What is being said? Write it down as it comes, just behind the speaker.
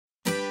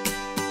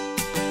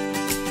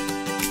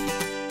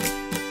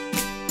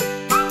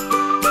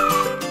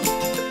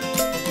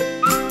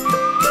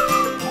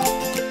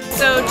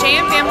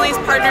Family's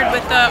partnered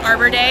with the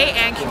Arbor Day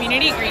and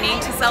Community Greening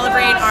to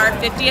celebrate our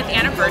 50th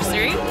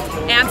anniversary.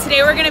 And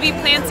today we're going to be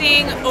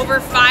planting over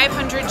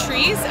 500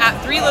 trees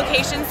at 3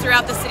 locations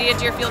throughout the city of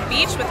Deerfield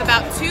Beach with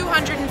about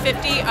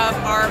 250 of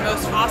our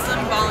most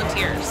awesome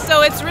volunteers.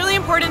 So it's really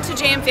important to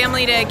JM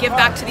Family to give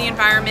back to the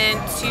environment,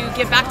 to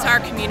give back to our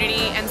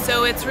community, and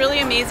so it's really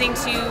amazing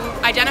to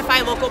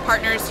identify local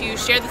partners who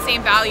share the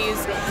same values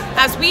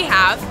as we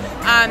have.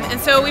 And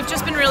so we've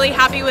just been really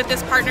happy with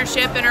this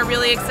partnership and are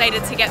really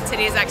excited to get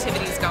today's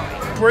activities going.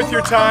 It's worth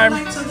your time.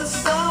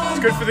 It's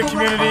good for the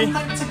community.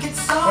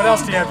 What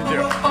else do you have to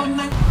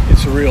do?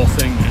 It's a real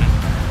thing,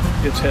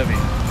 man. It's heavy.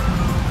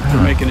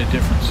 You're making a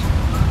difference.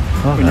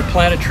 When you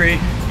plant a tree,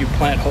 you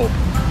plant hope.